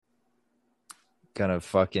gonna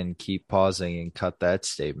fucking keep pausing and cut that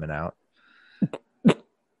statement out.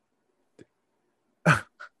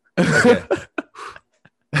 Okay.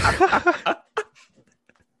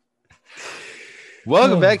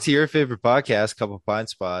 Welcome back to your favorite podcast, Couple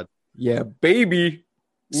Pints Pod. Yeah, baby.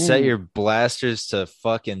 Set your blasters to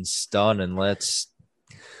fucking stun and let's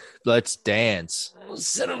dance.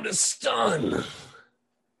 Set him to stun.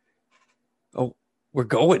 Oh, we're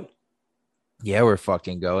going. Yeah, we're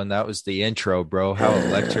fucking going. That was the intro, bro. How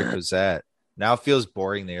electric was that? Now it feels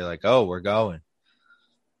boring that you're like, oh, we're going.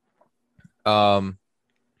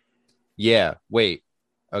 Yeah, wait.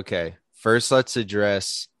 Okay. First, let's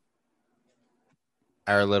address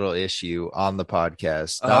our little issue on the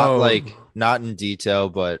podcast. Not in detail,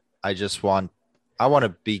 but I want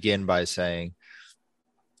to begin by saying,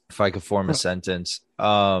 if I could form a sentence,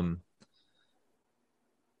 the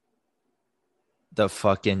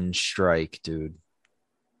fucking strike, dude.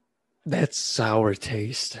 That's sour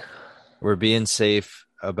taste. We're being safe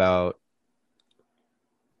about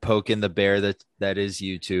poking the bear that is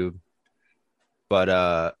YouTube.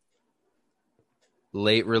 But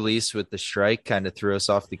late release with the strike kind of threw us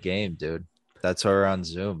off the game, dude. That's why we're on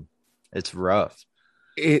Zoom. It's rough.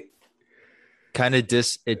 It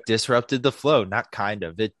disrupted the flow. Not kind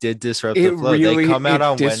of. It did disrupt it the flow. Really, they come out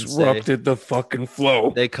on Wednesday. Disrupted the fucking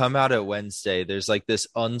flow. They come out at Wednesday. There's like this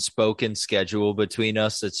unspoken schedule between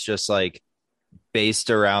us. It's just like based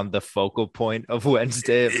around the focal point of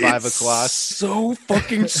Wednesday at 5 o'clock. So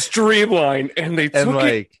fucking streamlined, and they took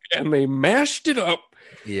it and they mashed it up.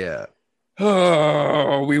 Yeah.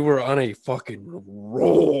 Oh, we were on a fucking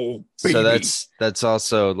roll, baby. So that's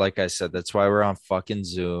also, like I said, that's why we're on fucking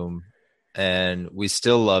Zoom, and we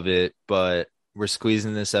still love it, but we're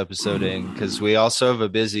squeezing this episode in because we also have a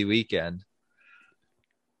busy weekend.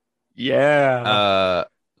 Yeah.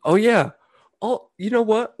 Oh yeah. Oh, you know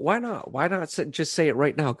what? Why not? Just say it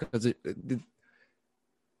right now? Because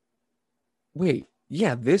wait,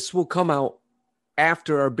 yeah, this will come out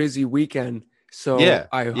after our busy weekend. So yeah.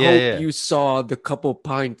 I hope you saw the Couple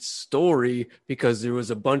Pints story, because there was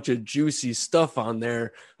a bunch of juicy stuff on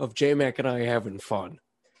there of J-Mac and I having fun.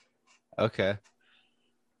 Okay.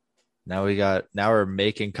 Now we're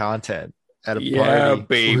making content at a party.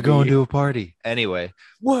 Baby. We're going to a party. Anyway.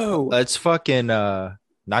 Whoa. Let's fucking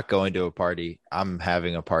not going to a party. I'm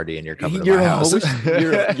having a party and you're coming to my house.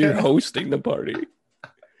 You're hosting the party.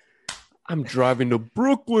 I'm driving to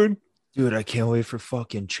Brooklyn. Dude, I can't wait for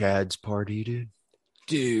fucking Chad's party, dude.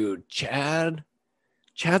 Dude, Chad's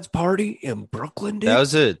party in Brooklyn, dude.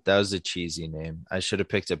 That was a cheesy name. I should have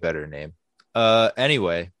picked a better name.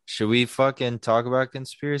 Anyway, should we fucking talk about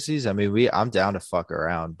conspiracies? I mean, I'm down to fuck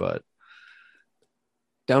around, but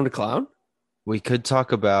down to clown? We could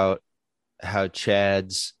talk about how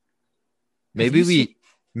Chad's maybe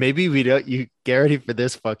we don't, you get ready for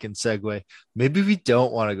this fucking segue. Maybe we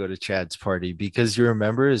don't want to go to Chad's party because you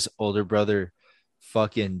remember his older brother,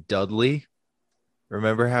 fucking Dudley.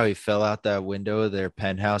 Remember how he fell out that window of their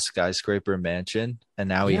penthouse skyscraper mansion, and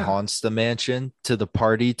now he haunts the mansion to the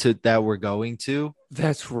party that we're going to?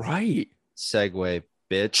 That's right. Segue,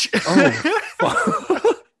 bitch.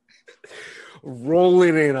 Oh,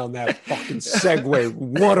 rolling in on that fucking segue.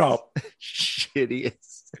 What up?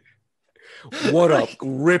 Shittiest. What up?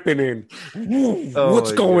 Ripping in.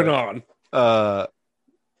 What's going on?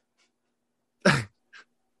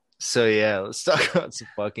 So yeah, let's talk about some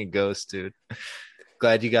fucking ghosts, dude.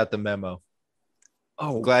 Glad you got the memo.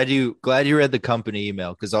 Oh, glad you read the company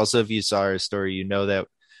email, because also if you saw our story, you know that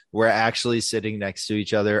we're actually sitting next to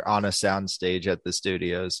each other on a sound stage at the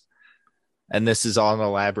studios, and this is all an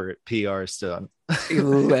elaborate PR stunt.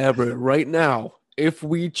 Elaborate. Right now, if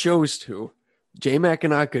we chose to, J-Mac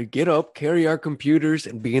and I could get up, carry our computers,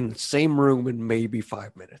 and be in the same room in maybe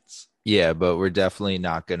 5 minutes. Yeah, but we're definitely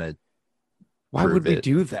not gonna. Why would we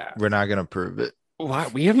do that? We're not gonna prove it. Why?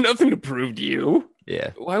 We have nothing to prove to you.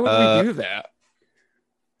 Yeah. Why would we do that?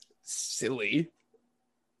 Silly.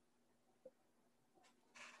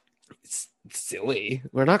 It's silly.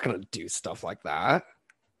 We're not gonna do stuff like that.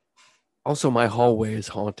 Also, my hallway is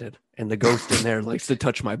haunted, and the ghost in there likes to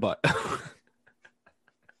touch my butt.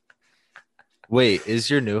 Wait, is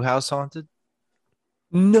your new house haunted?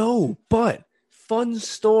 No, but fun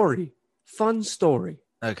story.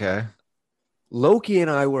 Okay. Loki and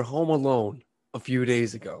I were home alone a few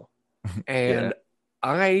days ago, and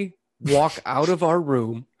I walk out of our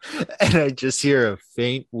room, and I just hear a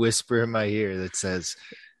faint whisper in my ear that says,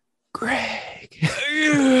 "Greg,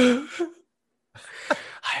 I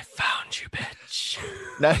found you, bitch."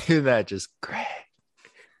 Not even that, just Greg.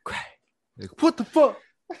 Like, what the fuck?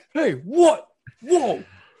 Hey, what? Whoa.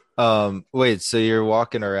 Wait, so you're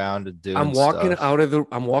walking around and doing stuff.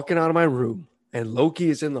 I'm walking out of my room and Loki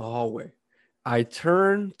is in the hallway. I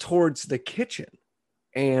turn towards the kitchen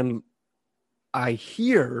and I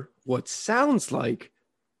hear what sounds like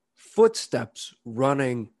footsteps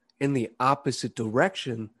running in the opposite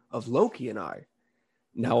direction of Loki and I.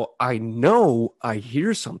 Now, I know I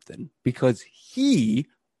hear something because he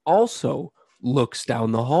also looks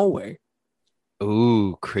down the hallway.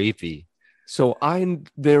 Ooh, creepy. So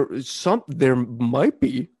there might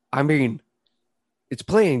be. I mean, it's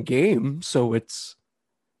playing game, so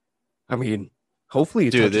I mean, hopefully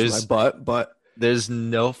it Dude, touches my butt, but there's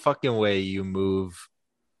no fucking way you move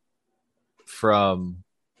from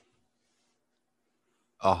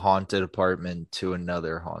a haunted apartment to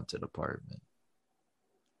another haunted apartment.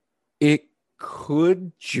 it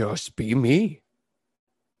could just be me.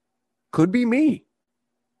 Could be me.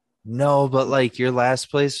 No, but like your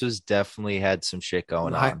last place was definitely had some shit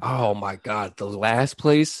going on. Oh my god, the last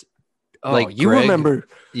place. Oh, Like Greg,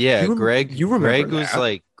 yeah, you remember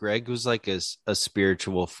that? Greg was like a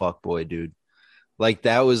spiritual fuckboy, dude. Like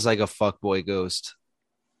that was like a fuckboy ghost.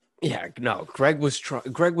 Yeah, no. Greg was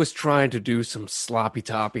trying to do some sloppy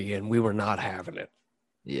toppy, and we were not having it.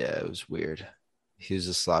 Yeah, it was weird. He was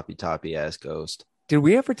a sloppy toppy ass ghost. Did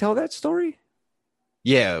we ever tell that story?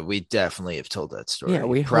 Yeah, we definitely have told that Yeah, story.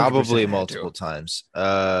 we Probably 100% had multiple to. times.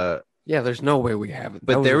 Yeah, there's no way we haven't.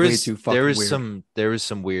 That But was way too there fucking was weird.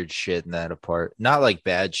 some weird shit in that apart. Not like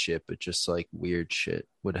bad shit, but just like weird shit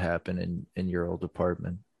would happen in your old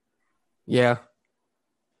apartment. Yeah,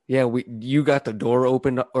 yeah. You got the door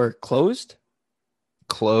open or closed?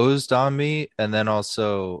 Closed on me, and then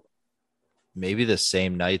also maybe the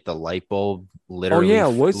same night the light bulb Oh yeah,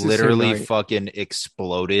 it was the same literally night. fucking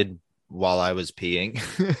exploded while I was peeing.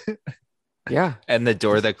 Yeah. And the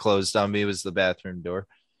door that closed on me was the bathroom door.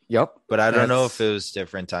 Yep. But I don't know if That's it was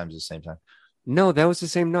different times at the same time. no, that was the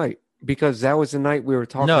same night because that was the night we were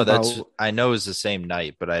talking No, that's about. I know it was the same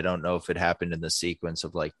night, but I don't know if it happened in the sequence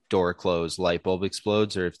of like door closed, light bulb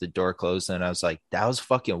explodes, or if the door closed and I was like, that was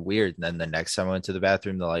fucking weird. And then the next time I went to the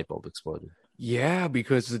bathroom, the light bulb exploded. Yeah,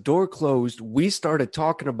 because the door closed, we started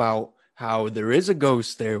talking about how there is a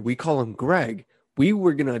ghost there. We call him Greg. We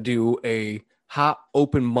were gonna do a hot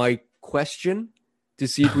open mic question to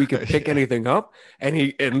see if we could pick Yeah. anything up, and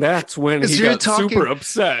that's when he Because we were got super talking,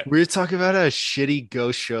 upset. we were talking about how shitty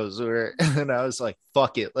ghost shows were, and I was like,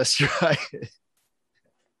 fuck it, let's try it.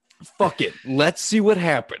 Fuck it, let's see what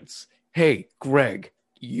happens. Hey, Greg,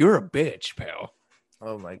 you're a bitch, pal.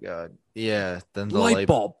 Oh my god. Yeah. Then the Light light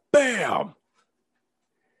bulb, bam.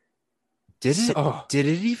 did it So, did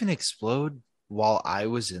it even explode while I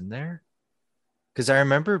was in there? Because I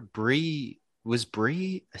remember Bree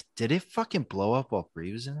did it fucking blow up while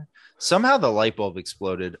Bree was in there? Somehow the light bulb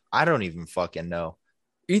exploded. I don't even fucking know.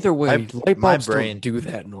 either My way, light my bulbs don't brain do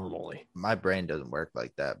that normally. my brain doesn't work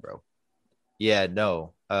like that, bro. Yeah,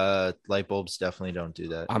 no. Light bulbs definitely don't do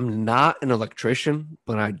that. I'm not an electrician,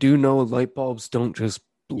 but I do know light bulbs don't just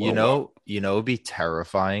blow up. It'd be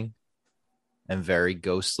terrifying and very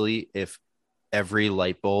ghostly if every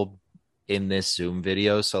light bulb in this Zoom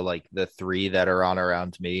video, so like the three that are on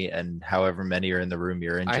around me and however many are in the room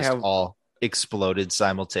you're in, I just have, all exploded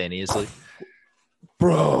simultaneously.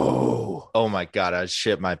 bro. Oh my god, I'd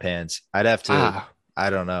shit my pants. I'd have to. Ah, I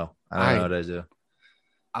don't know. I don't know I, what I do.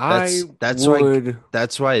 I That's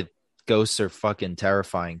why would. ghosts are fucking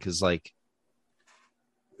terrifying because like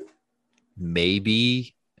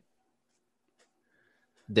maybe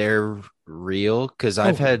they're real because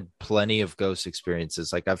I've Oh, had plenty of ghost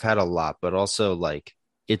experiences. Like I've had a lot, but also like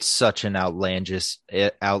it's such an outlandish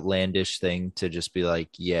thing to just be like,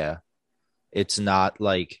 yeah, it's not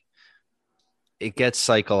like it gets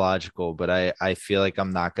psychological, but I feel like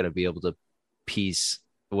I'm not going to be able to piece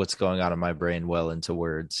what's going on in my brain well into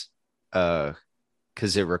words. Because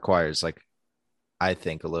it requires like I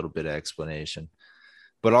think a little bit of explanation.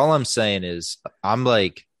 But all I'm saying is I'm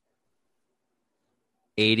like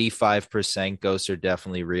 85% ghosts are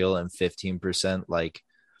definitely real and 15% like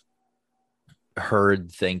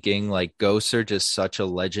herd thinking. Like ghosts are just such a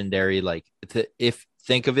legendary like if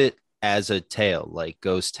think of it as a tale, like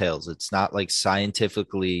ghost tales. It's not like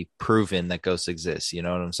scientifically proven that ghosts exist. You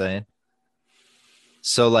know what I'm saying?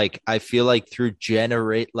 So like I feel like through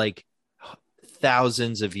generate like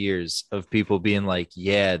thousands of years of people being like,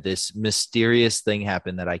 yeah, this mysterious thing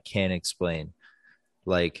happened that I can't explain.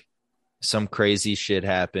 Like some crazy shit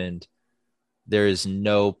happened. There is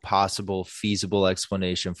no possible feasible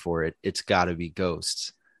explanation for it. It's got to be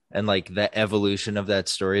ghosts. And like the evolution of that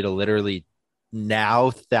story to literally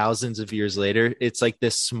now, thousands of years later, it's like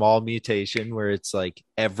this small mutation where it's like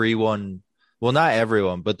everyone well, not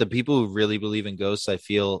everyone, but the people who really believe in ghosts, I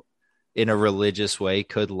feel in a religious way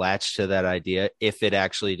could latch to that idea if it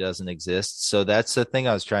actually doesn't exist. So that's the thing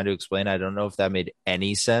I was trying to explain. I don't know if that made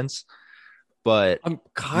any sense, but I'm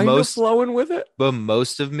kind of most flowing with it. but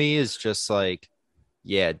most of me is just like,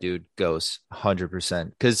 yeah, dude, ghosts 100%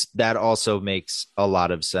 because that also makes a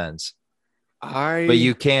lot of sense. But I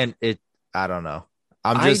you can't it I don't know.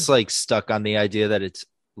 I'm I just like stuck on the idea that it's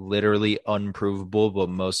literally unprovable, but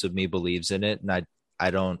most of me believes in it, and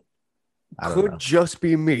I don't I don't could know. just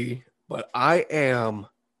be me, but I am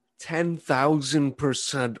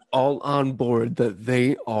 10,000% all on board that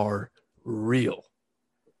they are real.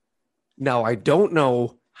 Now, I don't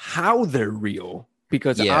know how they're real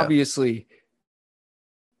because Yeah. obviously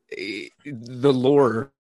the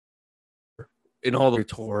lore in all the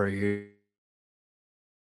Tory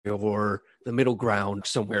or the middle ground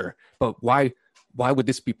somewhere, but why would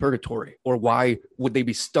this be purgatory, or why would they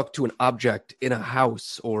be stuck to an object in a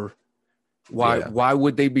house, or Yeah. why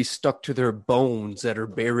would they be stuck to their bones that are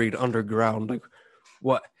buried underground? Like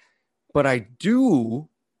what? But I do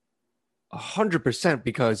 100%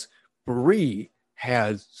 because Bree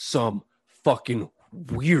has some fucking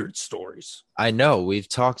weird stories. I know we've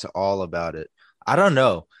talked all about it. I don't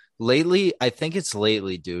know. Lately, I think it's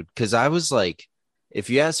lately, dude, because I was like, if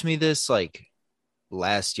you asked me this like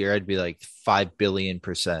last year, I'd be like 5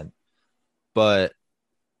 billion%. But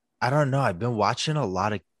I don't know. I've been watching a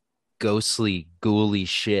lot of ghostly, ghouly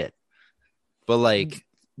shit. But like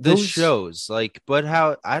the Those, shows, like, but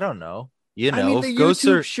how I don't know. You I know, mean, the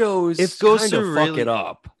YouTube if shows ghosts kind are of fuck it really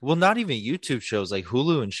up. well, not even YouTube shows like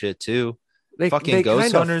Hulu and shit too. Fucking They ghost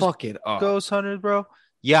kind of hunters, fuck it up. ghost hunters, bro.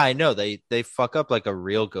 Yeah, I know they fuck up like a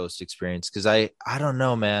real ghost experience because I don't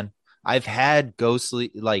know, man. I've had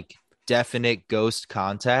ghostly like definite ghost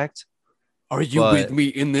contact, Are you with but me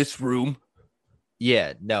in this room?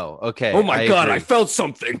 yeah, no, Oh okay, my I god, I agree. felt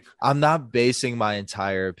something. I'm not basing my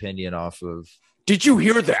entire opinion off of Did you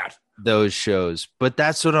hear that? those shows, but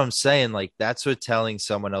that's what I'm saying. Like that's what telling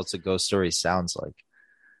someone else a ghost story sounds like.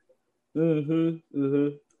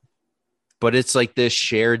 But it's like this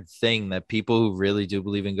shared thing that people who really do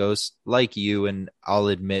believe in ghosts, like you, and I'll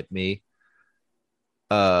admit me,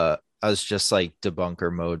 I was just like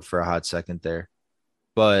debunker mode for a hot second there.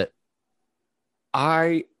 But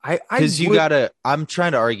I because you would gotta, I'm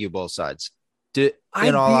trying to argue both sides. In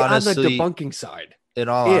I'd all be on the honesty, debunking side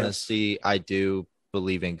if I do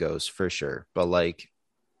believe in ghosts for sure. But like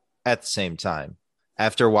at the same time,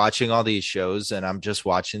 after watching all these shows and I'm just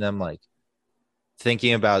watching them, like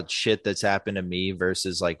thinking about shit that's happened to me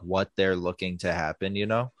versus like what they're looking to happen, you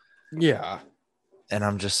know? yeah. And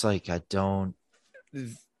I'm just like, I don't.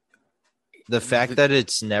 The fact that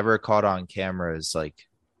it's never caught on camera is like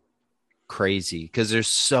crazy because there's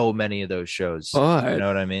so many of those shows. You But know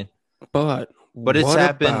what I mean? but But it's what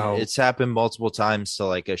happened. about It's happened multiple times to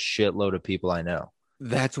like a shitload of people I know.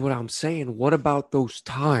 that's what I'm saying. What about those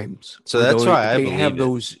times So where that's why I they have believe it.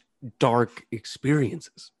 those dark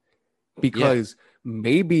experiences? Yeah. Because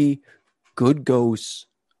maybe good ghosts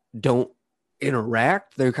don't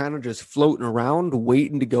interact. They're kind of just floating around,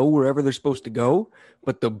 waiting to go wherever they're supposed to go.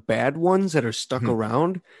 But the bad ones that are stuck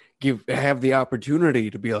around have the opportunity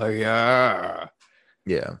to be like, yeah,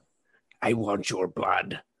 Yeah. I want your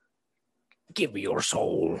blood. Give me your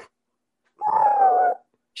soul.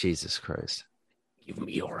 Jesus Christ. Give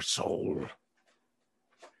me your soul.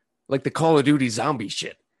 Like the Call of Duty zombie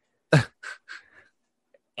shit.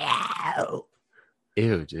 Ow.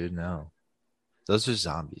 Ew, dude. No. Those are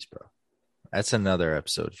zombies, bro. That's another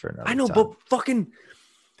episode for I another know, time. but fucking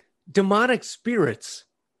demonic spirits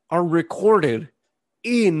are recorded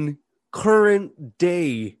in current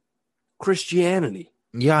day Christianity.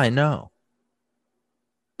 Yeah, I know.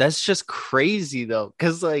 That's just crazy though.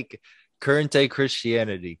 Cause like current day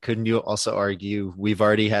Christianity, couldn't you also argue we've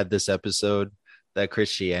already had this episode that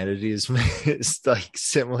Christianity is like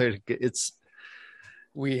similar to it's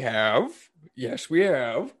We have. Yes, we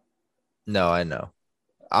have. no, I know.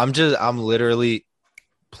 I'm literally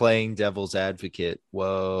playing devil's advocate.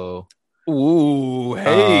 Whoa. Ooh, Um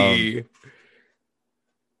hey.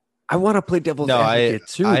 I want to play devil's no, advocate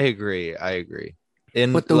I too. agree. I agree.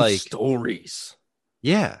 In But those like, stories,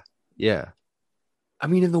 yeah, yeah. I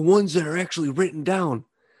mean, and the ones that are actually written down,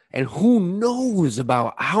 and who knows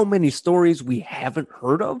about how many stories we haven't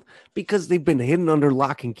heard of because they've been hidden under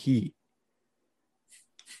lock and key.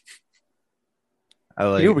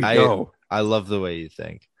 I Here like we go. I love the way you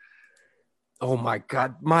think. Oh my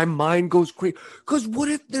God, my mind goes crazy. Because what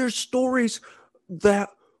if there's stories that,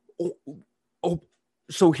 oh, oh,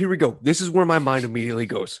 so here we go. This is where my mind immediately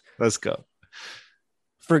goes. Let's go.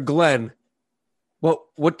 For Glenn,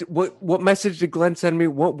 What message did Glenn send me?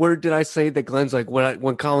 What word did I say that Glenn's like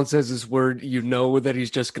when Colin says this word, you know that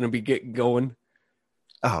he's just gonna be getting going?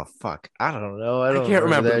 Oh fuck. I don't know. I I don't can't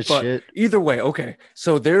remember remember, that but shit. either way, okay.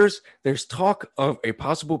 So there's talk of a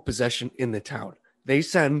possible possession in the town. They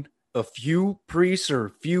send a few priests or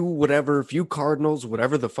few cardinals,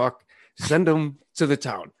 whatever the fuck, send them to the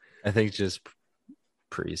town. I think just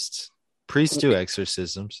priests. Priests do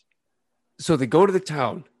exorcisms. So they go to the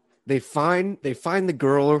town. They find the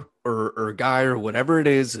girl or guy or whatever it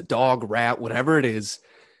is, a dog, rat, whatever it is,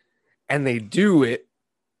 and they do it,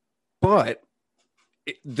 but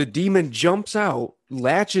the demon jumps out,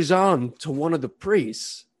 latches on to one of the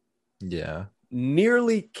priests, Yeah.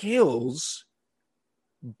 nearly kills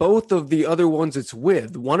both of the other ones it's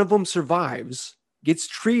with. One of them survives, gets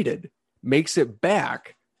treated, makes it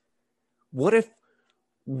back. What if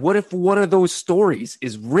one of those stories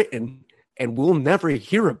is written and we'll never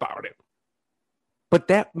hear about it? But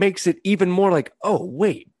that makes it even more like, oh,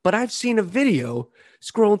 wait, but I've seen a video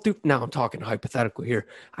scrolling through. Now I'm talking hypothetical here.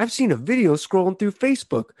 I've seen a video scrolling through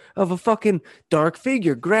Facebook of a fucking dark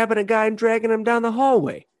figure grabbing a guy and dragging him down the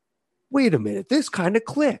hallway. Wait a minute, this kind of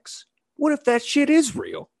clicks. What if that shit is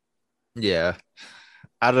real? Yeah.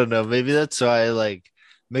 I don't know. Maybe that's why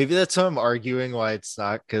I'm arguing why it's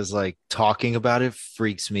not, because like talking about it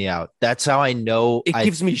freaks me out. That's how I know It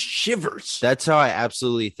gives me shivers. that's how I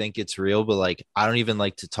absolutely think it's real, but like I don't even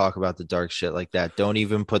like to talk about the dark shit like that. Don't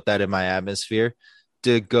even put that in my atmosphere.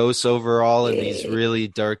 Do ghosts overall and these really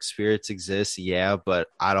dark spirits exist? Yeah, but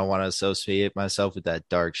I don't want to associate myself with that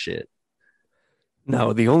dark shit.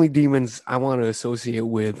 No, the only demons I want to associate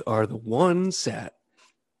with are the ones that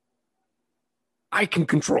I can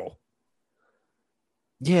control.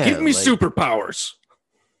 Yeah, Give me like, superpowers.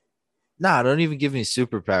 nah, don't even give me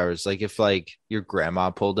superpowers. Like if like your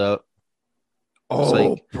grandma pulled up, it's Oh,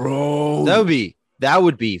 like bro. that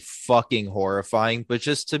would be fucking horrifying. But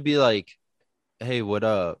just to be like, hey, what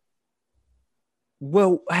up?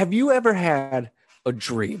 Well, have you ever had a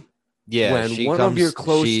dream Yeah, when one of your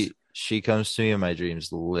close she comes to me in my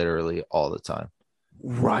dreams literally all the time.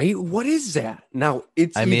 right? What is that? Now,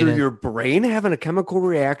 it's I mean, either your brain having a chemical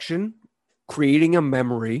reaction, creating a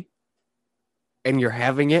memory, and you're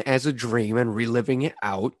having it as a dream and reliving it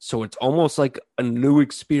out. So it's almost like a new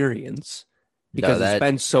experience no, because it's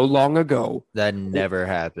been so long ago. that never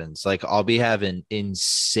happens. Like I'll be having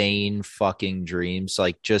insane fucking dreams,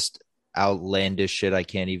 like just outlandish shit I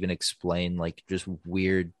can't even explain, like just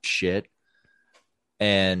weird shit.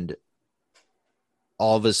 And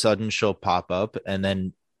all of a sudden she'll pop up, and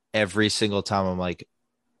then every single time I'm like,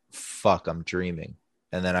 fuck, I'm dreaming.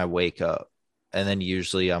 And then I wake up. And then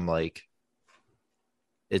usually I'm like,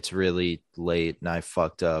 it's really late and I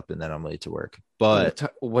fucked up and then I'm late to work. But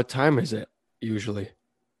What time is it usually?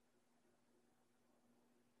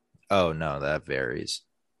 oh no, that varies.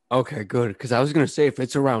 Okay, good. Because I was gonna say if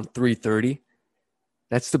it's around 3:30,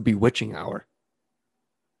 that's the bewitching hour.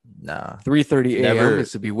 Nah. 3:30 a.m. Never.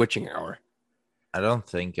 is the bewitching hour. I don't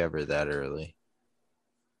think ever that early.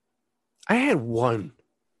 I had one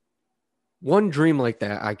dream like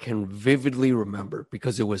that I can vividly remember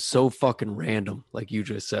because it was so fucking random, like you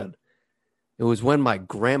just said. It was when my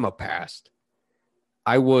grandma passed.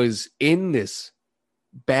 I was in this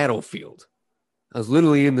battlefield. I was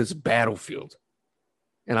literally in this battlefield.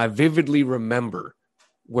 And I vividly remember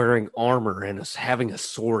wearing armor and us having a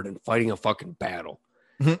sword and fighting a fucking battle.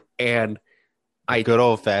 And Good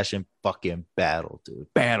old fashioned fucking battle,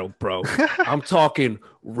 dude. battle, bro. I'm talking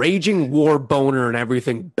raging war boner and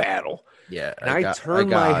everything battle. Yeah. And I turn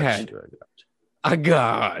my head. I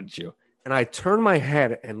got you. And I turn my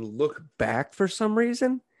head and look back for some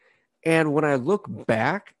reason. And when I look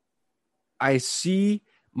back, I see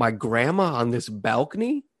my grandma on this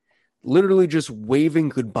balcony, literally just waving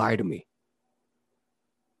goodbye to me.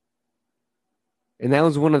 And that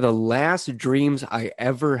was one of the last dreams I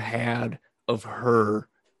ever had of her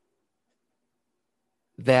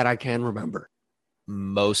that I can remember.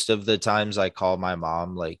 Most of the times I call my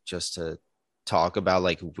mom, like just to talk about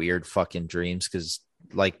like weird fucking dreams, because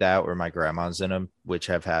like that where my grandma's in them, which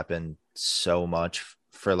have happened so much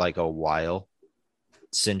for like a while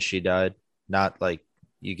since she died. Not like,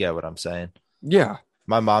 you get what I'm saying. Yeah.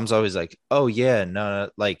 My mom's always like, oh yeah, no,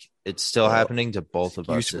 like it's still happening to both of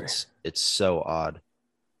us. Excuse me. It's so odd.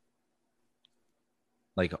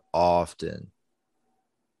 Like often.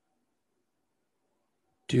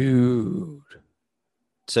 Dude.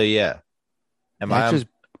 So yeah. Am I That on, just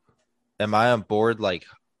am I on board like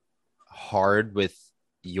hard with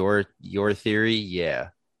your theory? Yeah.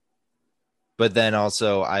 But then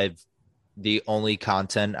also the only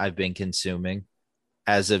content I've been consuming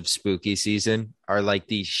as of spooky season are like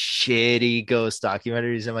these shitty ghost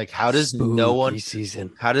documentaries. I'm like, Spooky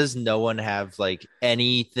season. how does no one have like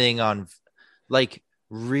anything on like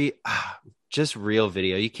just real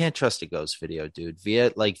video? You can't trust a ghost video, dude.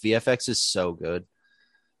 VFX is so good.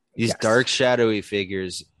 These Yes. dark shadowy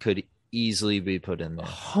figures could easily be put in there.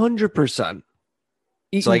 100%.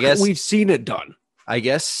 So I guess we've seen it done. I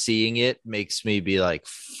guess seeing it makes me be like,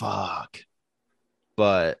 fuck.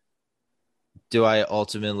 But do I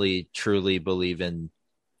ultimately truly believe in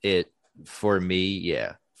it for me?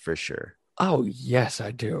 Yeah, for sure. Oh, yes,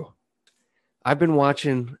 I do. I've been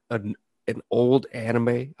watching an old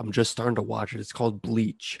anime. I'm just starting to watch it. It's called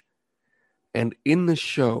Bleach. And in the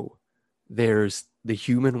show, there's the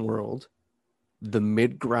human world, the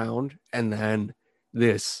mid ground, and then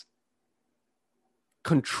this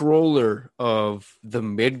controller of the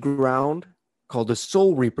mid ground called the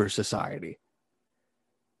Soul Reaper Society.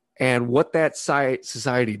 And what that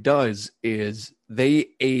society does is they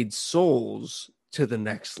aid souls to the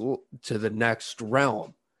next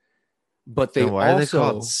realm. But they Then why are they also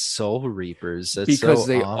called Soul Reapers? That's because so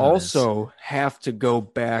they ominous. also have to go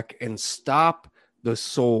back and stop the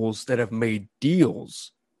souls that have made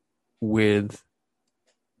deals with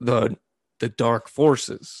the dark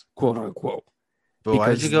forces, quote unquote. But why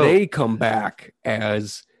did you Because go? they come back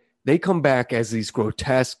as these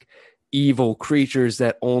grotesque evil creatures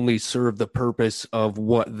that only serve the purpose of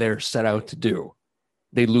what they're set out to do.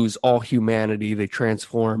 They lose all humanity, they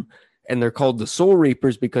transform, and they're called the Soul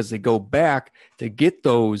Reapers because they go back to get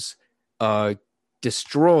those,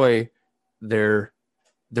 destroy their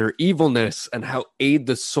evilness and how aid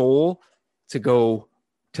the soul to go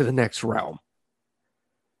to the next realm.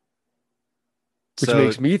 Which So,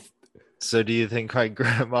 makes me so do you think my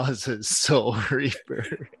grandma's a Soul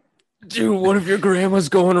Reaper? dude, what if your grandma's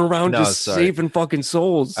going around No, just sorry. saving fucking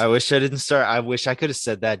souls? I wish I didn't start. I wish I could have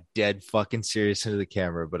said that dead fucking serious into the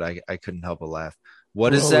camera, but I couldn't help but laugh.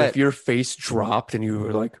 What is Bro, that? if your face dropped and you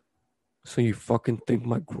were like, so you fucking think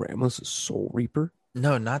my grandma's a soul reaper?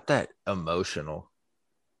 No, not that emotional.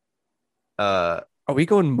 Uh, Are we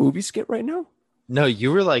going movie skit right now? no,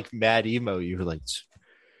 you were like mad emo. You were like,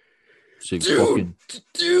 so you Dude, fucking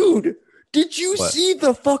dude, did you What? see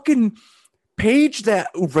the fucking page that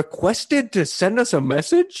requested to send us a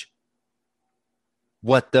message?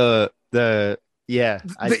 what the yeah.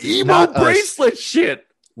 The emo bracelet shit.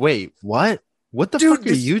 Wait, what? What the Dude, fuck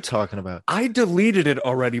are you talking about? I deleted it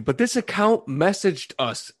already, but this account messaged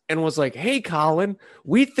us and was like, "Hey, Colin,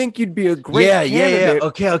 we think you'd be a great candidate."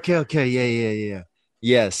 Okay. Yeah.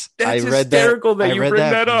 Yes, That's I read hysterical that I you read bring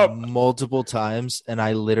that up. multiple times, and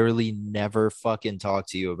I literally never fucking talked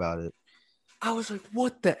to you about it, I was like,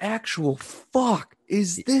 "What the actual fuck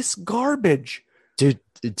is this garbage?" dude.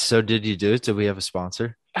 So did you do it? Did we have a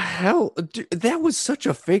sponsor? Hell, dude, that was such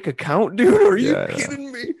a fake account, dude. Are you Yeah, I know.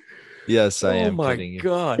 kidding me? Yes, I Oh am my kidding you.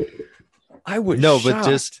 god, I was No, shocked. but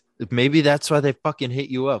just maybe that's why they fucking hit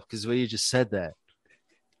you up because the way you just said that.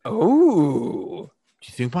 Oh, Do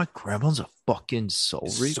you think my grandma's a fucking Soul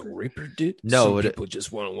Reaper? Soul Reaper, dude. No, Some it- people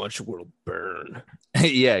just want to watch the world burn.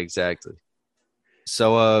 Yeah, exactly.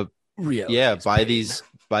 So, Reality yeah, is buy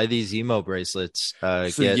pain. these emo bracelets. So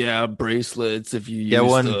Get yeah, bracelets. If you get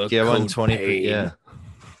use one the get one code 20. pain, Yeah,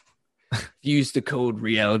 use the code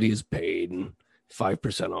reality is pain.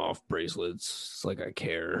 5% off bracelets. It's like I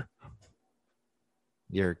care.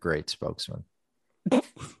 you're a great spokesman.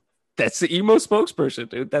 That's the emo spokesperson,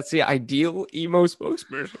 dude. That's the ideal emo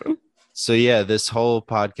spokesperson. So yeah, this whole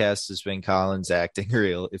podcast has been Colin's acting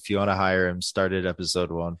reel. If you want to hire him, start at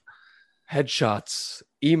episode 1. Headshots.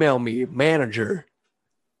 Email me, manager.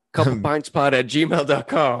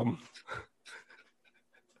 couplepintspod@gmail.com.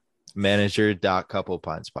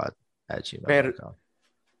 Manager.couplepinespot@gmail.com.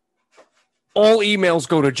 All emails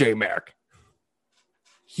go to JMac.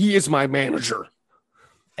 He is my manager.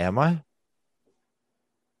 Am I?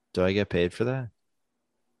 Do I get paid for that?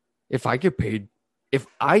 If I get paid, if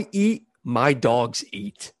I eat, my dogs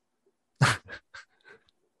eat.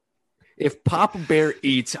 If Papa Bear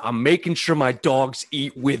eats, I'm making sure my dogs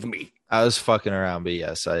eat with me. I was fucking around, but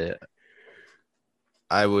yes, I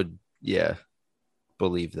would, yeah,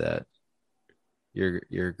 believe that. You're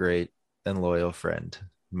a great and loyal friend,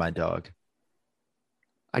 my dog.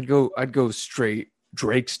 I'd go straight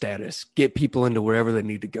Drake status. Get people into wherever they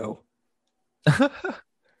need to go.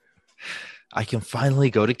 I can finally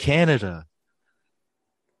go to Canada.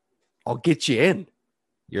 I'll get you in.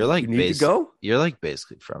 You're like You need to go? You're like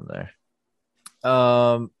basically from there.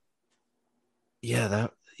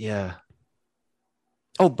 Yeah.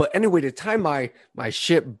 Oh, but anyway, to tie my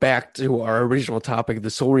ship back to our original topic, the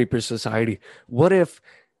Soul Reaper Society, what if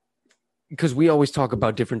because we always talk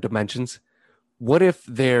about different dimensions. What if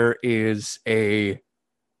there is a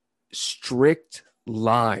strict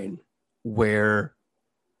line where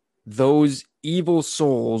those evil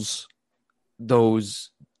souls, those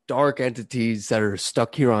dark entities that are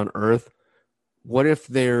stuck here on Earth, what if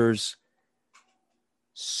there's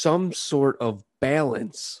some sort of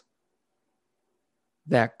balance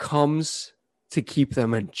that comes to keep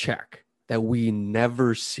them in check that we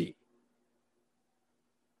never see?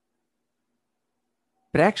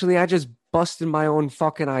 But actually, I just busted my own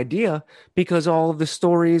fucking idea because all of the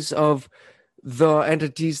stories of the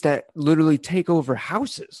entities that literally take over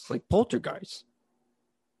houses, like poltergeists.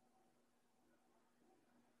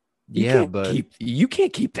 Yeah, but You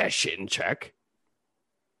can't keep that shit in check.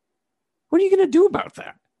 What are you going to do about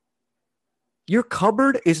that? Your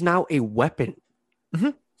cupboard is now a weapon.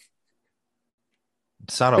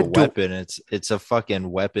 it's not a weapon. It's a fucking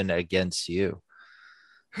weapon against you.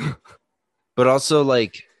 But also,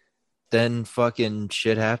 like, then fucking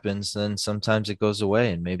shit happens. Then sometimes it goes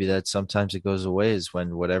away, and maybe that sometimes it goes away is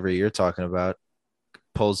when whatever you're talking about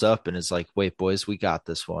pulls up and is like, "Wait, boys, we got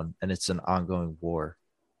this one," and it's an ongoing war.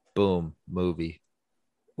 Boom, movie.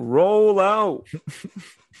 Roll out.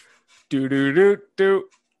 do do do do.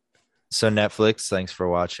 So Netflix, thanks for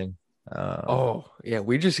watching. Oh yeah,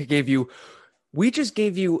 we just gave you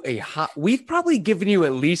a hot. We've probably given you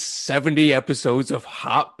at least 70 episodes of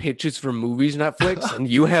hot pitches for movies, Netflix, and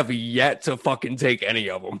you have yet to fucking take any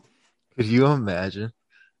of them. Could you imagine?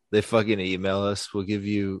 They fucking email us. We'll give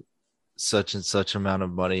you such and such amount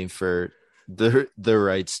of money for the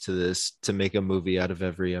rights to this to make a movie out of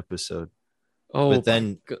every episode. Oh, but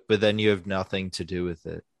then you have nothing to do with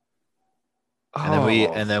it.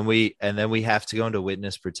 And then we have to go into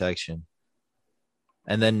witness protection.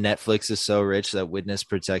 And then Netflix is so rich that witness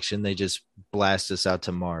protection, they just blast us out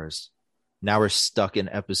to Mars. Now we're stuck in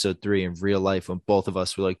episode 3 in real life when both of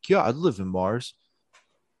us were like, yeah, I'd live in Mars.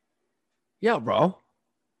 Yeah, bro.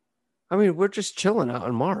 I mean, we're just chilling out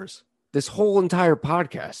on Mars. This whole entire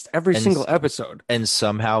podcast, every single episode. And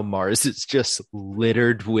somehow Mars is just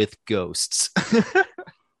littered with ghosts.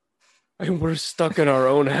 And we're stuck in our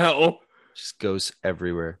own hell. Just ghosts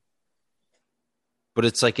everywhere. But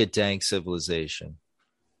it's like a dank civilization.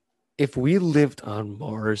 If we lived on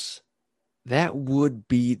Mars, that would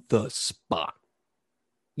be the spot.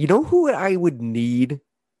 You know who I would need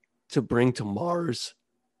to bring to Mars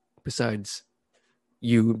besides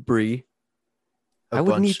you, Bree? A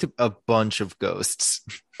bunch of ghosts.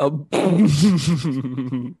 Not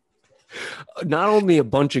only a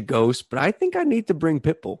bunch of ghosts, but I think I need to bring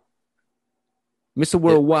Pitbull. Mr.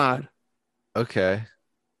 Worldwide. Okay.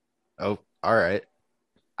 Oh, all right.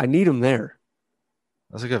 I need him there.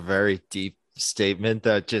 That's like a very deep statement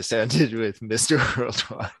that just ended with Mr.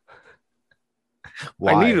 Worldwide.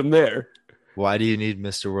 Why? I need him there. Why do you need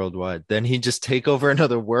Mr. Worldwide? Then he'd just take over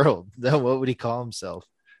another world. Then what would he call himself?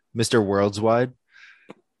 Mr. Worldswide?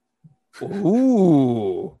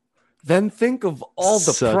 Ooh. Then think of all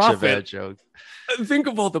the Such profit. A bad joke. Think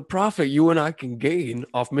of all the profit you and I can gain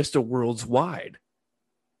off Mr. Worldswide.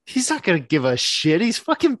 He's not going to give a shit. He's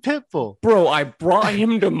fucking Pitbull. Bro, I brought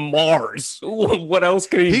him to Mars. What else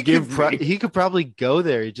can he give me? He could probably go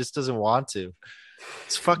there. He just doesn't want to.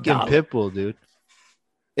 It's fucking Pitbull, dude.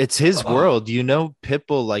 It's his world. You know,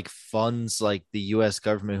 Pitbull like funds like the U.S.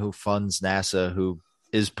 government who funds NASA, who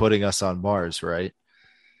is putting us on Mars, right?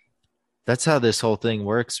 That's how this whole thing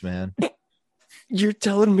works, man. You're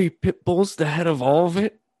telling me Pitbull's the head of all of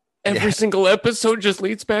it? Every single episode just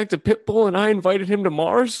leads back to Pitbull and I invited him to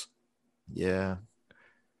Mars? Yeah.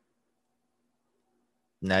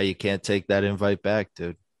 Now you can't take that invite back,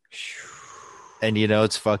 dude. And you know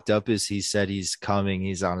what's fucked up is he said he's coming.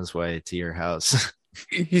 He's on his way to your house.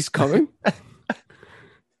 He's coming?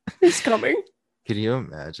 He's coming? Can you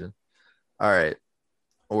imagine? All right.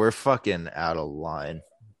 We're fucking out of line.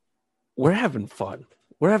 We're having fun.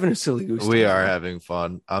 We're having a silly goose. We are having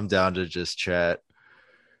fun. I'm down to just chat.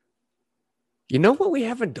 You know what we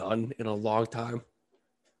haven't done in a long time?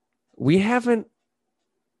 We haven't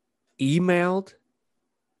emailed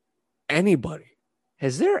anybody.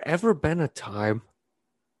 Has there ever been a time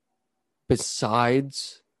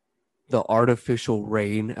besides the artificial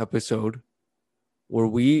rain episode where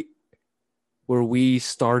we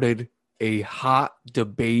started a hot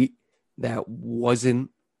debate that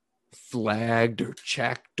wasn't flagged or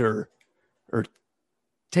checked or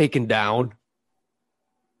taken down?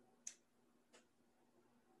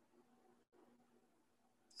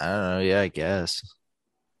 I don't know. Yeah, I guess.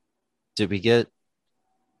 Did we get?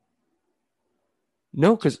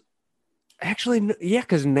 No, because actually, yeah,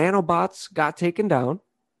 because nanobots got taken down.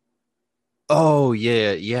 Oh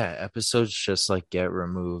yeah, yeah. Episodes just like get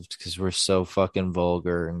removed because we're so fucking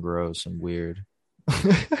vulgar and gross and weird.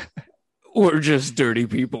 We're just dirty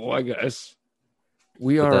people, I guess.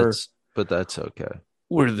 We But are. that's okay.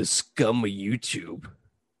 We're the scum of YouTube.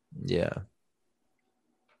 Yeah.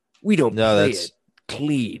 We don't No, play it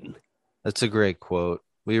clean. that's a great quote.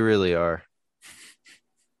 We really are.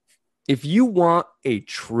 If you want a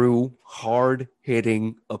true, hard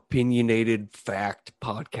hitting, opinionated fact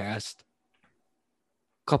podcast,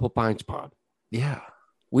 Couple Pints Pod. Yeah.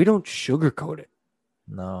 We don't sugarcoat it.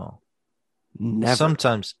 No. Never.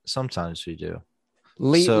 Sometimes we do.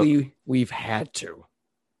 Lately, we've had to.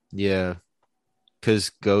 Yeah. Because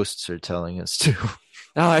ghosts are telling us to.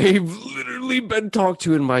 I've literally been talked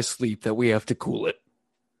to in my sleep that we have to cool it.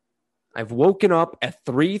 I've woken up at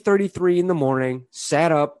 3:33 in the morning,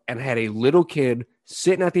 sat up, and had a little kid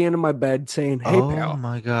sitting at the end of my bed saying, "Hey, pal, Oh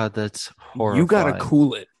my God, that's horrifying. you gotta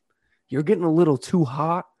cool it. You're getting a little too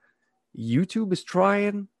hot. YouTube is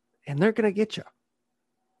trying, and they're gonna get you."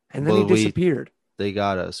 And then he disappeared. They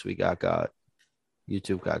got us. We got.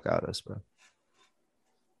 YouTube got us, bro.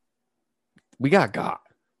 We got.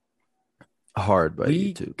 Hard by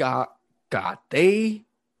YouTube. Got. They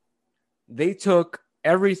took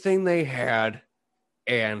everything they had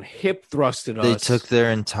and hip thrusted us. They took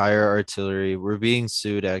their entire artillery. We're being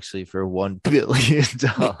sued actually for $1 billion.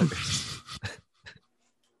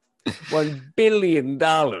 $1 billion.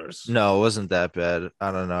 No, it wasn't that bad.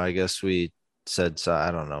 I don't know. I guess we said so.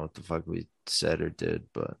 I don't know what the fuck we said or did,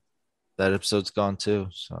 but that episode's gone too.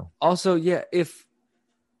 So also, yeah, if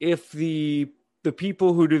the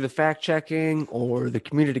people who do the fact checking or the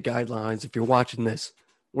community guidelines, if you're watching this,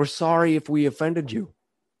 we're sorry if we offended you.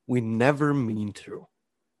 We never mean to.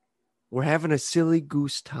 We're having a silly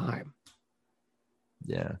goose time.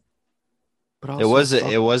 Yeah. But also,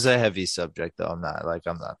 it was a heavy subject though. I'm not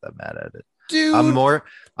that mad at it. Dude, I'm more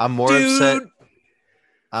upset.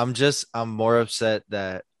 I'm more upset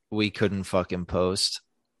that we couldn't fucking post.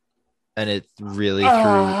 And it really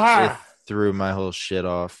threw my whole shit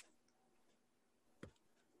off.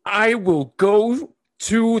 I will go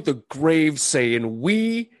to the grave saying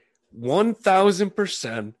we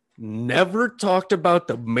 1000% never talked about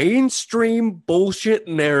the mainstream bullshit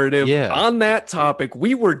narrative on that topic.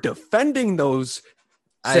 We were defending those,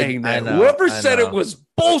 saying that whoever said it was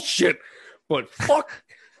bullshit, but fuck,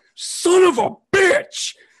 son of a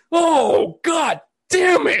bitch. Oh, God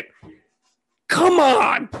damn it. Come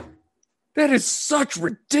on. That is such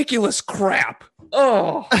ridiculous crap.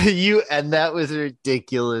 Oh, and that was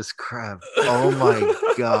ridiculous crap. Oh my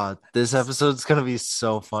God. This episode's going to be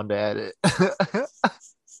so fun to edit.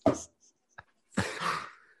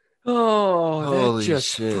 Oh, holy that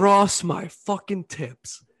just shit. Frosts my fucking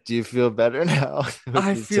tips. Do you feel better now?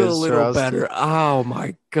 I feel a little better. Oh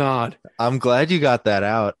my God. I'm glad you got that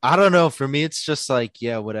out. I don't know. For me, it's just like,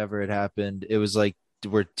 yeah, whatever, it happened. It was like,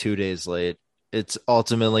 we're 2 days late. It's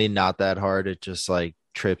ultimately not that hard. It just like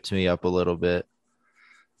tripped me up a little bit.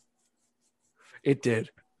 It did.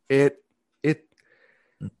 But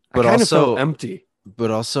I kind of felt empty. But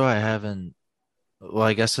also I haven't, well,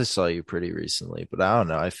 I guess I saw you pretty recently, but I don't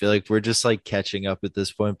know. I feel like we're just like catching up at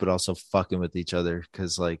this point, but also fucking with each other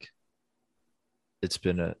because like it's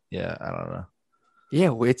been I don't know.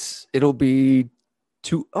 Yeah, it'll be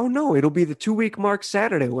it'll be the 2-week mark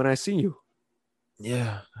Saturday when I see you.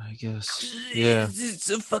 Yeah, I guess. Yeah.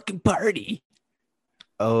 It's a fucking party.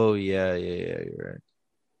 Oh, yeah, you're right.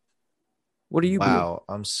 What are you being? Wow,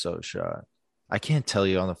 I'm so shocked. I can't tell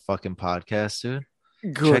you on the fucking podcast, dude.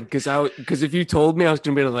 Good, because if you told me, I was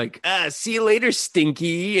gonna be like, see you later,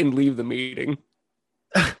 Stinky, and leave the meeting.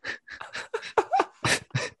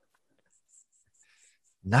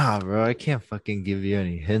 Nah, bro, I can't fucking give you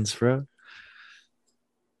any hints, bro.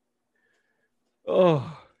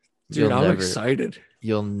 Oh, dude, I'm excited.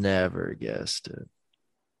 You'll never guess, dude.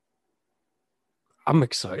 I'm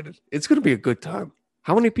excited. It's gonna be a good time.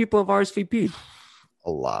 How many people have RSVP'd?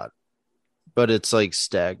 A lot, but it's like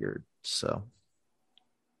staggered, so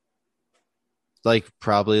like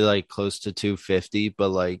probably like close to 250, but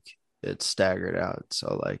like it's staggered out,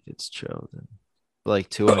 so like it's chilled. And like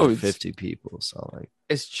 250 people, so like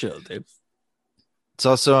it's chill, dude. It's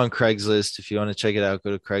also on Craigslist. If you want to check it out, go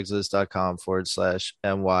to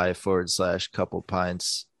craigslist.com/my/couple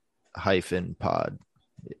pints -pod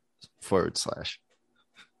 /.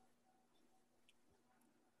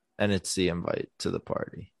 And it's the invite to the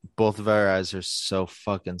party. Both of our eyes are so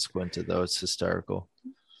fucking squinted, though. It's hysterical.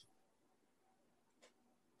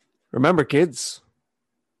 Remember, kids,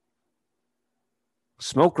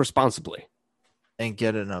 smoke responsibly. And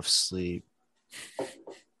get enough sleep.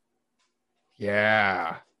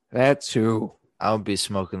 Yeah. That too. I don't be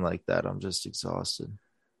smoking like that. I'm just exhausted.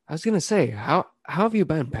 I was gonna say, how have you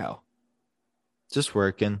been, pal? Just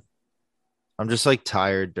working. I'm just like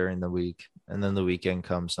tired during the week. And then the weekend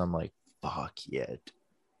comes and I'm like, fuck yet.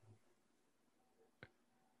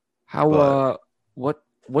 How But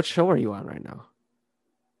what show are you on right now?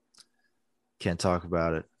 can't talk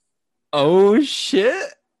about it. Oh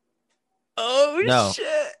shit. Oh No. shit.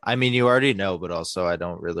 I mean, you already know, but also I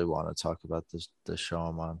don't really want to talk about this the show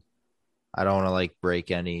I'm on. I don't want to like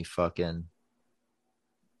break any fucking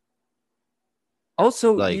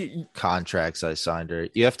Also, like you contracts I signed, or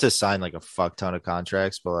you have to sign like a fuck ton of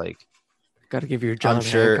contracts, but like got to give your I'm John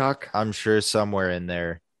sure Hancock. I'm sure somewhere in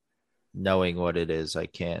there, knowing what it is, I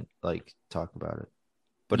can't like talk about it.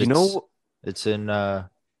 But You know, it's in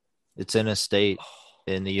it's in a state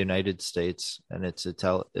in the United States, and it's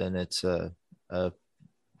a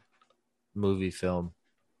movie film,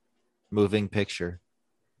 moving picture.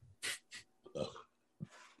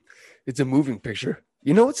 it's a moving picture.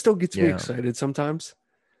 You know what still gets me Yeah. excited sometimes?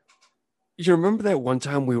 You remember that one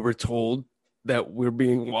time we were told that we're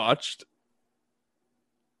being watched?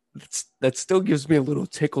 That still gives me a little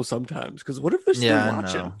tickle sometimes. Because what if they're still Yeah, I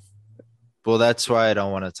watching? know. Well, that's why I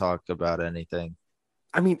don't want to talk about anything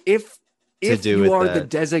I mean, to if do you with are the that.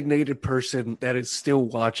 designated person that is still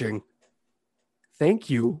watching, thank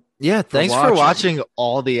you Yeah, for thanks for watching. watching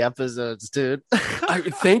all the episodes, dude. I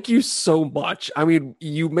thank you so much. I mean,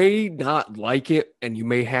 you may not like it and you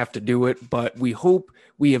may have to do it, but we hope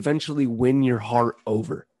we eventually win your heart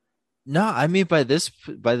over. No, I mean by this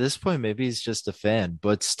point, maybe he's just a fan,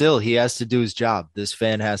 but still, he has to do his job. This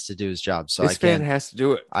fan has to do his job, so This fan has to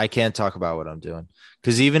do it. I can't talk about what I'm doing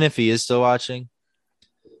because even if he is still watching,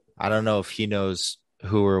 I don't know if he knows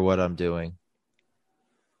who or what I'm doing.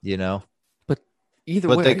 You know, But either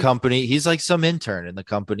but the way, company, he's like some intern, and the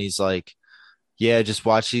company's like, yeah, just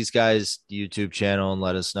watch these guys' YouTube channel and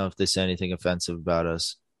let us know if they say anything offensive about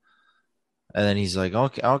us. And then he's like,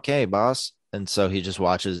 okay, okay, boss. And so he just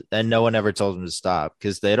watches, and no one ever told him to stop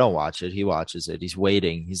because they don't watch it. He watches it. He's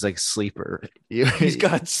waiting. He's like a sleeper. he's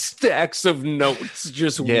got stacks of notes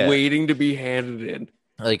just Yeah, waiting to be handed in.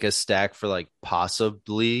 like a stack for like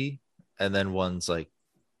possibly, and then one's like,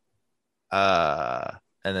 uh,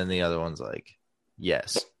 and then the other one's like,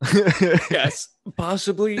 yes. Yes,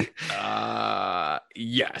 possibly.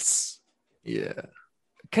 Yes. Yeah.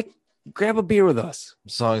 Can, grab a beer with us.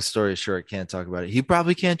 Long story short, can't talk about it. He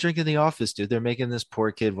probably can't drink in the office, dude. They're making this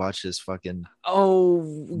poor kid watch this fucking Oh,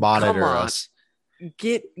 come monitor on. us.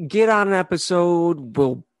 Get on an episode.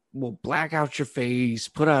 We'll black out your face.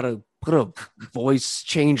 Put a voice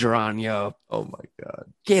changer on you. Oh my god.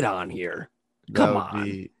 Get on here. That Come would on.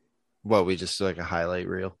 be what we just do like a highlight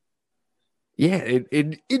reel. Yeah,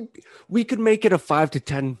 we could make it a 5 to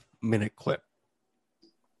 10 minute clip.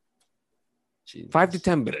 Jesus. 5 to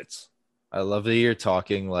 10 minutes. I love that you're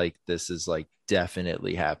talking like this is like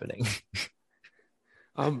definitely happening.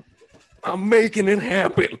 I'm making it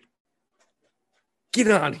happen. Get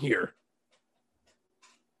on here.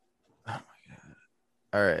 Oh my god.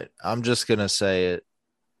 All right. I'm just gonna say it.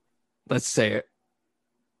 Let's say it.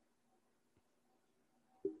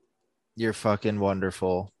 You're fucking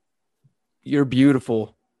wonderful. You're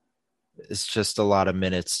beautiful. It's just a lot of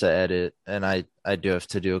minutes to edit, and I do have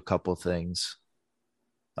to do a couple things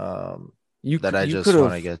You that I you just could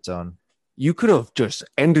want to have get done. you could have just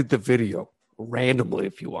ended the video randomly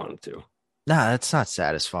if you wanted to. Nah, that's not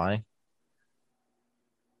satisfying.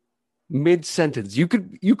 Mid sentence. You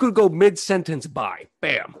could go mid sentence by.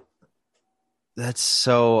 Bam. That's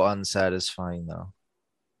so unsatisfying though.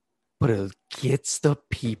 But it gets the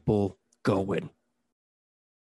people going.